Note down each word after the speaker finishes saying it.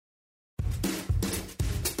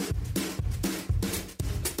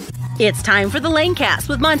It's time for the Lanecast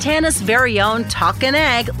with Montana's very own Talkin'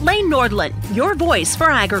 Ag, Lane Nordlund, your voice for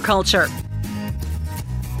agriculture.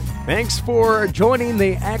 Thanks for joining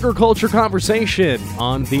the agriculture conversation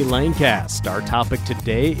on the Lanecast. Our topic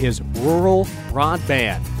today is rural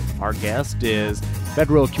broadband. Our guest is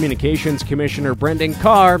Federal Communications Commissioner Brendan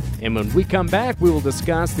Carr, and when we come back, we will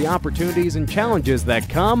discuss the opportunities and challenges that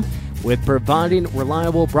come with providing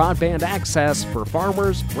reliable broadband access for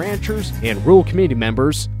farmers, ranchers, and rural community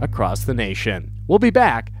members across the nation. We'll be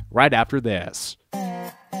back right after this.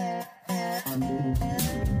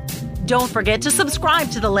 Don't forget to subscribe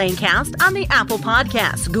to the Lanecast on the Apple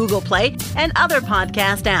Podcasts, Google Play, and other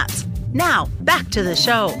podcast apps. Now, back to the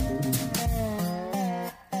show.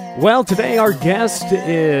 Well, today our guest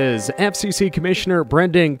is FCC Commissioner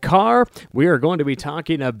Brendan Carr. We are going to be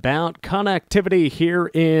talking about connectivity here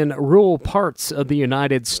in rural parts of the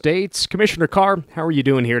United States. Commissioner Carr, how are you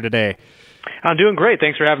doing here today? I'm doing great.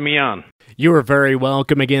 Thanks for having me on. You are very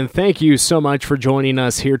welcome again. Thank you so much for joining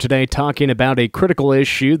us here today talking about a critical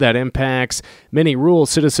issue that impacts many rural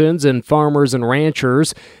citizens and farmers and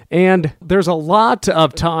ranchers. And there's a lot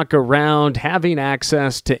of talk around having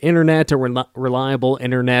access to internet or reliable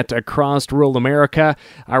internet across rural America.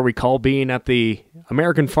 I recall being at the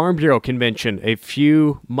American Farm Bureau Convention a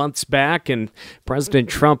few months back, and President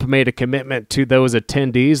Trump made a commitment to those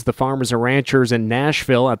attendees, the farmers and ranchers in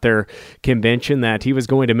Nashville at their convention, that he was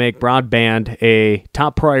going to make broadband a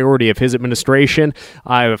top priority of his administration.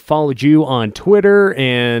 I've followed you on Twitter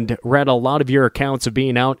and read a lot of your accounts of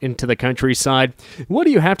being out into the countryside. What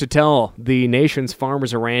do you have to tell the nation's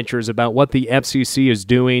farmers and ranchers about what the FCC is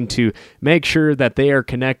doing to make sure that they are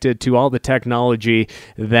connected to all the technology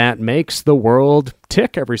that makes the world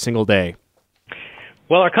tick every single day?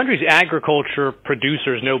 Well, our country's agriculture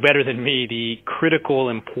producers know better than me the critical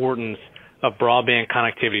importance of broadband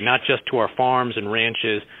connectivity, not just to our farms and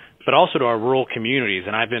ranches, but also to our rural communities.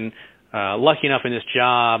 And I've been lucky enough in this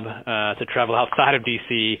job to travel outside of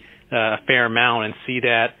D.C. A fair amount and see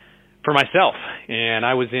that for myself. And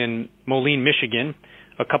I was in Moline, Michigan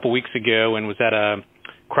a couple weeks ago and was at a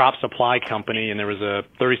crop supply company, and there was a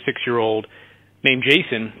 36-year-old named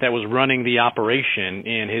Jason that was running the operation,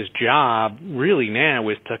 and his job really now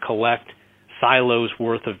is to collect silos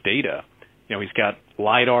worth of data. You know, he's got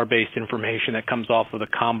LiDAR-based information that comes off of the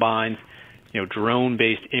combines,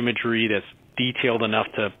 drone-based imagery that's detailed enough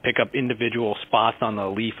to pick up individual spots on the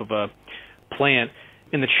leaf of a plant.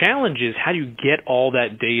 And the challenge is, how do you get all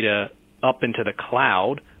that data up into the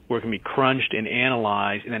cloud where it can be crunched and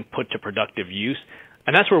analyzed and then put to productive use?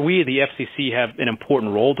 And that's where we, the FCC, have an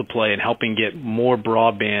important role to play in helping get more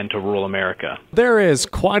broadband to rural America. There is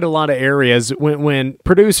quite a lot of areas when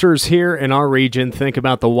producers here in our region think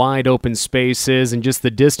about the wide open spaces and just the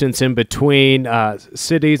distance in between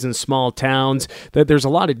cities and small towns, that there's a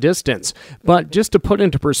lot of distance. But just to put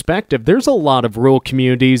into perspective, there's a lot of rural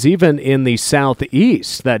communities, even in the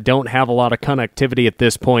southeast, that don't have a lot of connectivity at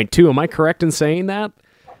this point, too. Am I correct in saying that?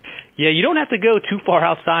 Yeah, you don't have to go too far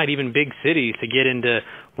outside even big cities to get into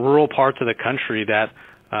rural parts of the country that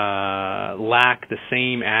lack the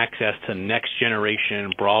same access to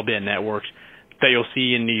next-generation broadband networks that you'll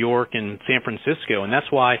see in New York and San Francisco. And that's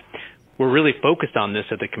why we're really focused on this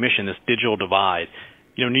at the Commission, this digital divide.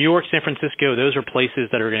 New York, San Francisco, those are places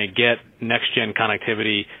that are going to get next-gen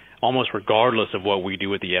connectivity almost regardless of what we do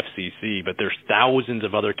with the FCC. But there's thousands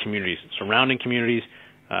of other communities, surrounding communities,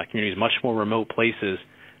 communities much more remote places,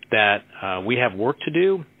 that we have work to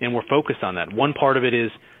do, and we're focused on that. One part of it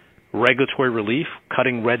is regulatory relief,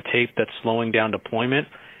 cutting red tape that's slowing down deployment.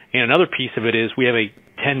 And another piece of it is we have a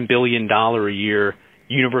 $10 billion a year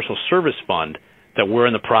universal service fund that we're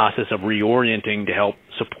in the process of reorienting to help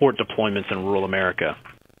support deployments in rural America.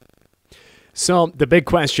 So the big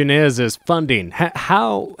question is funding.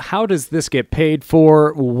 How does this get paid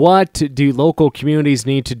for? What do local communities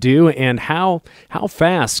need to do? And how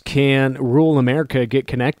fast can rural America get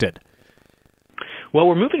connected? Well,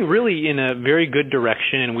 we're moving really in a very good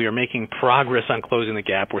direction, and we are making progress on closing the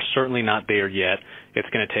gap. We're certainly not there yet. It's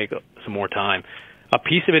going to take some more time. A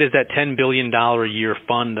piece of it is that $10 billion a year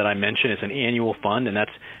fund that I mentioned. It's an annual fund, and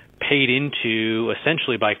that's paid into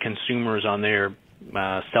essentially by consumers on their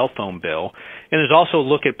cell phone bill. And there's also a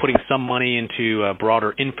look at putting some money into a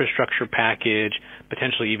broader infrastructure package,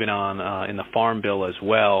 potentially even on in the farm bill as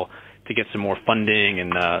well, to get some more funding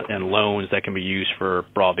and loans that can be used for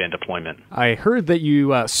broadband deployment. I heard that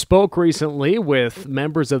you spoke recently with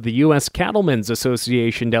members of the U.S. Cattlemen's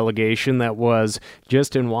Association delegation that was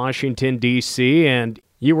just in Washington, D.C., and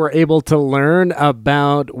you were able to learn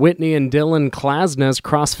about Whitney and Dylan Klasna's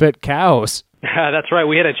CrossFit cows. That's right.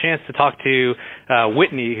 We had a chance to talk to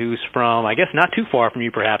Whitney, who's from, I guess, not too far from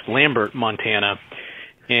you, perhaps, Lambert, Montana.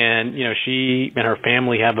 And, she and her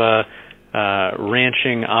family have a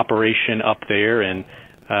ranching operation up there, and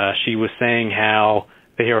she was saying how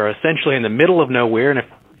they are essentially in the middle of nowhere, and if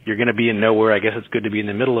you're going to be in nowhere, I guess it's good to be in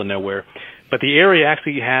the middle of nowhere. But the area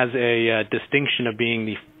actually has a distinction of being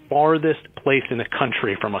the farthest place in the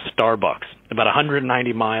country from a Starbucks, about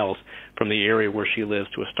 190 miles from the area where she lives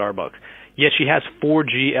to a Starbucks. Yet she has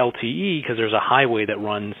 4G LTE because there's a highway that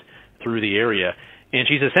runs through the area. And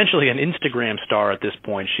she's essentially an Instagram star at this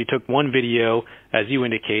point. She took one video, as you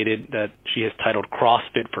indicated, that she has titled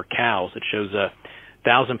CrossFit for Cows. It shows a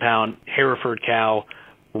 1,000-pound Hereford cow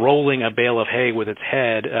rolling a bale of hay with its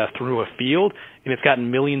head through a field, and it's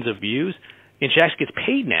gotten millions of views. And she actually gets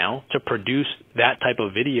paid now to produce that type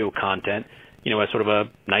of video content, as sort of a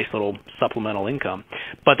nice little supplemental income.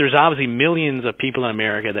 But there's obviously millions of people in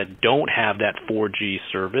America that don't have that 4G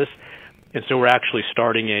service. And so we're actually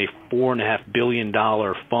starting a $4.5 billion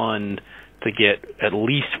fund to get at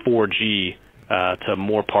least 4G to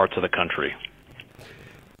more parts of the country.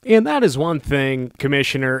 And that is one thing,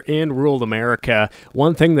 Commissioner, in rural America,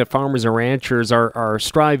 one thing that farmers and ranchers are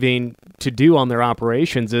striving to do on their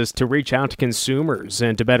operations is to reach out to consumers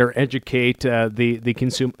and to better educate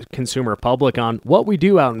the consumer public on what we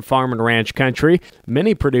do out in farm and ranch country.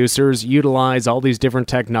 Many producers utilize all these different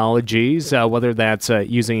technologies, whether that's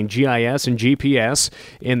using GIS and GPS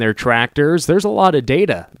in their tractors. There's a lot of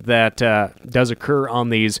data that does occur on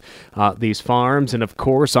these farms, and of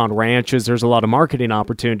course on ranches. There's a lot of marketing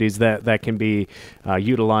opportunities that can be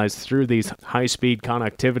utilized through these high-speed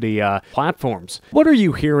connectivity platforms. What are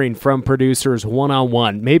you hearing from producers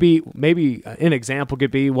one-on-one? Maybe an example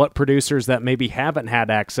could be what producers that maybe haven't had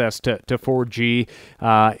access to 4G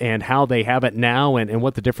and how they have it now and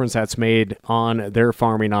what the difference that's made on their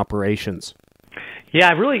farming operations. Yeah,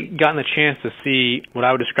 I've really gotten the chance to see what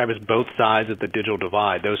I would describe as both sides of the digital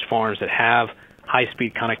divide. Those farms that have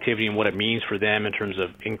high-speed connectivity and what it means for them in terms of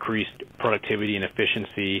increased productivity and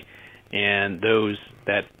efficiency, and those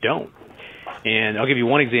that don't. And I'll give you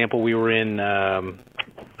one example. We were in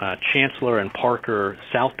Chancellor and Parker,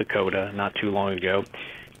 South Dakota, not too long ago.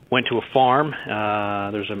 Went to a farm.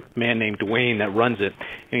 There's a man named Dwayne that runs it.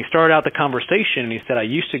 And he started out the conversation, and he said, I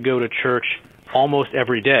used to go to church almost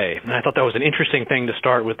every day. And I thought that was an interesting thing to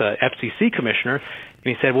start with the FCC commissioner. And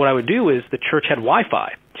he said, what I would do is the church had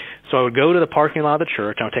Wi-Fi. So I would go to the parking lot of the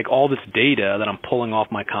church, and I would take all this data that I'm pulling off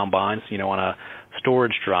my combines, on a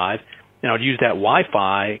storage drive, and I would use that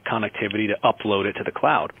Wi-Fi connectivity to upload it to the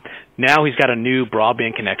cloud. Now he's got a new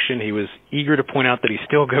broadband connection. He was eager to point out that he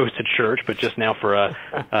still goes to church, but just now for a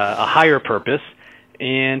higher purpose,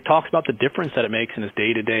 and talks about the difference that it makes in his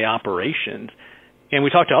day-to-day operations. And we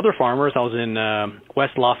talked to other farmers. I was in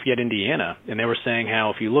West Lafayette, Indiana, and they were saying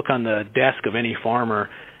how if you look on the desk of any farmer,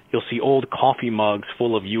 you'll see old coffee mugs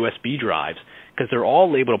full of USB drives because they're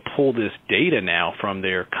all able to pull this data now from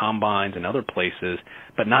their combines and other places,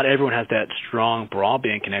 but not everyone has that strong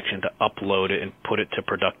broadband connection to upload it and put it to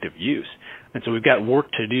productive use. And so we've got work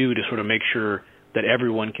to do to sort of make sure that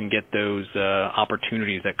everyone can get those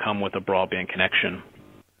opportunities that come with a broadband connection.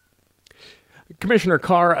 Commissioner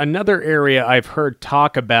Carr, another area I've heard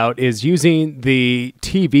talk about is using the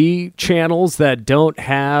TV channels that don't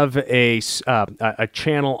have a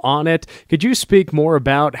channel on it. Could you speak more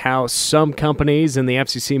about how some companies in the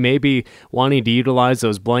FCC may be wanting to utilize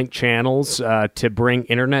those blank channels to bring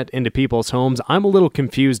internet into people's homes? I'm a little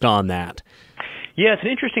confused on that. Yeah, it's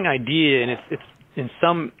an interesting idea, and it's in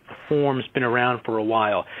some forms been around for a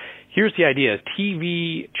while. Here's the idea.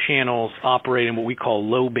 TV channels operate in what we call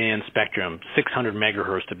low-band spectrum, 600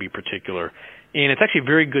 megahertz to be particular. And it's actually a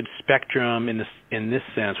very good spectrum in this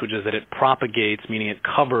sense, which is that it propagates, meaning it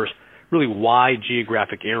covers really wide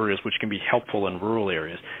geographic areas, which can be helpful in rural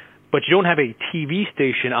areas. But you don't have a TV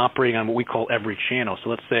station operating on what we call every channel. So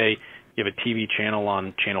let's say you have a TV channel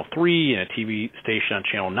on channel 3 and a TV station on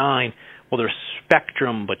channel 9. Well, there's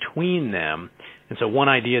spectrum between them. And so one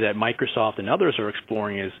idea that Microsoft and others are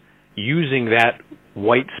exploring is using that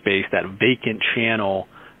white space, that vacant channel,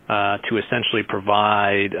 to essentially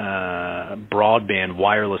provide broadband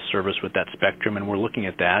wireless service with that spectrum, and we're looking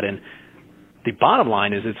at that. And the bottom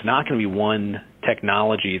line is it's not going to be one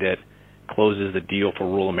technology that closes the deal for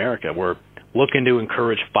rural America. We're looking to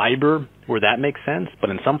encourage fiber where that makes sense, but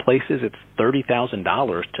in some places it's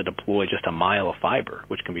 $30,000 to deploy just a mile of fiber,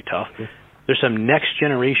 which can be tough. There's some next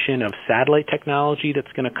generation of satellite technology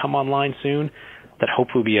that's going to come online soon that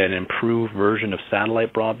hopefully will be an improved version of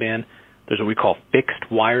satellite broadband. There's what we call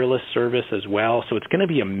fixed wireless service as well. So it's going to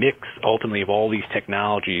be a mix, ultimately, of all these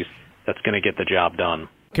technologies that's going to get the job done.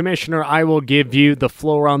 Commissioner, I will give you the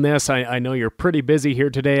floor on this. I know you're pretty busy here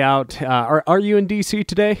today out. Are you in D.C.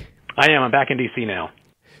 today? I am. I'm back in D.C. now.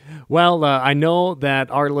 Well, I know that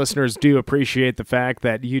our listeners do appreciate the fact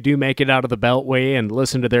that you do make it out of the Beltway and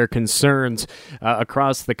listen to their concerns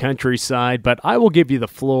across the countryside, but I will give you the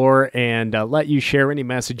floor and let you share any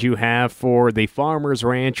message you have for the farmers,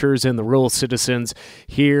 ranchers, and the rural citizens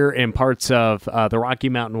here in parts of the Rocky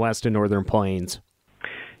Mountain West and Northern Plains.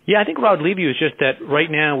 Yeah, I think what I would leave you is just that right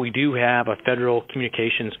now we do have a Federal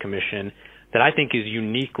Communications Commission that I think is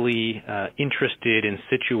uniquely interested and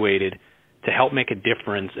situated to help make a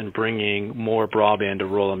difference in bringing more broadband to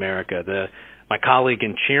rural America. My colleague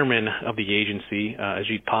and chairman of the agency,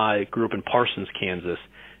 Ajit Pai, grew up in Parsons, Kansas,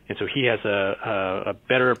 and so he has a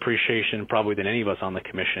better appreciation probably than any of us on the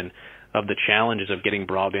commission of the challenges of getting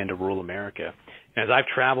broadband to rural America. And as I've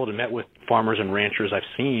traveled and met with farmers and ranchers, I've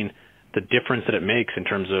seen the difference that it makes in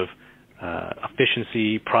terms of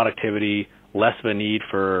efficiency, productivity, less of a need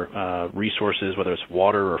for resources, whether it's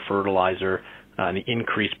water or fertilizer, and the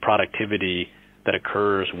increased productivity that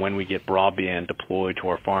occurs when we get broadband deployed to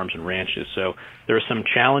our farms and ranches. So there are some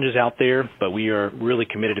challenges out there, but we are really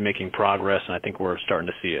committed to making progress, and I think we're starting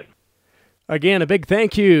to see it. Again, a big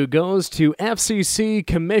thank you goes to FCC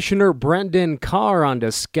Commissioner Brendan Carr on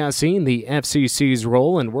discussing the FCC's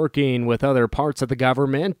role in working with other parts of the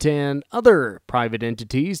government and other private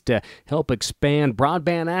entities to help expand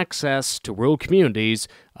broadband access to rural communities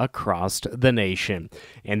across the nation.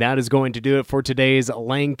 And that is going to do it for today's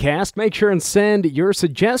Lanecast. Make sure and send your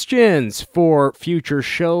suggestions for future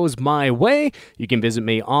shows my way. You can visit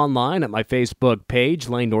me online at my Facebook page,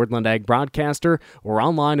 Lane Nordland Ag Broadcaster, or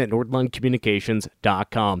online at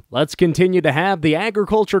nordlandcommunications.com. Let's continue to have the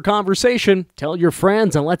agriculture conversation. Tell your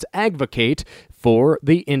friends and let's advocate for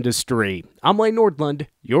the industry. I'm Lane Nordland,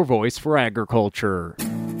 your voice for agriculture.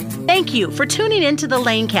 Thank you for tuning in to the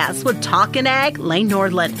Lanecast with Talkin' Ag, Lane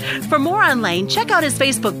Nordland. For more on Lane, check out his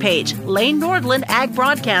Facebook page, Lane Nordland Ag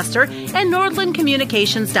Broadcaster, and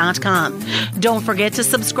nordlandcommunications.com. Don't forget to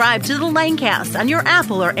subscribe to the Lanecast on your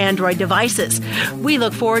Apple or Android devices. We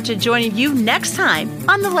look forward to joining you next time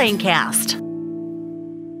on the Lanecast.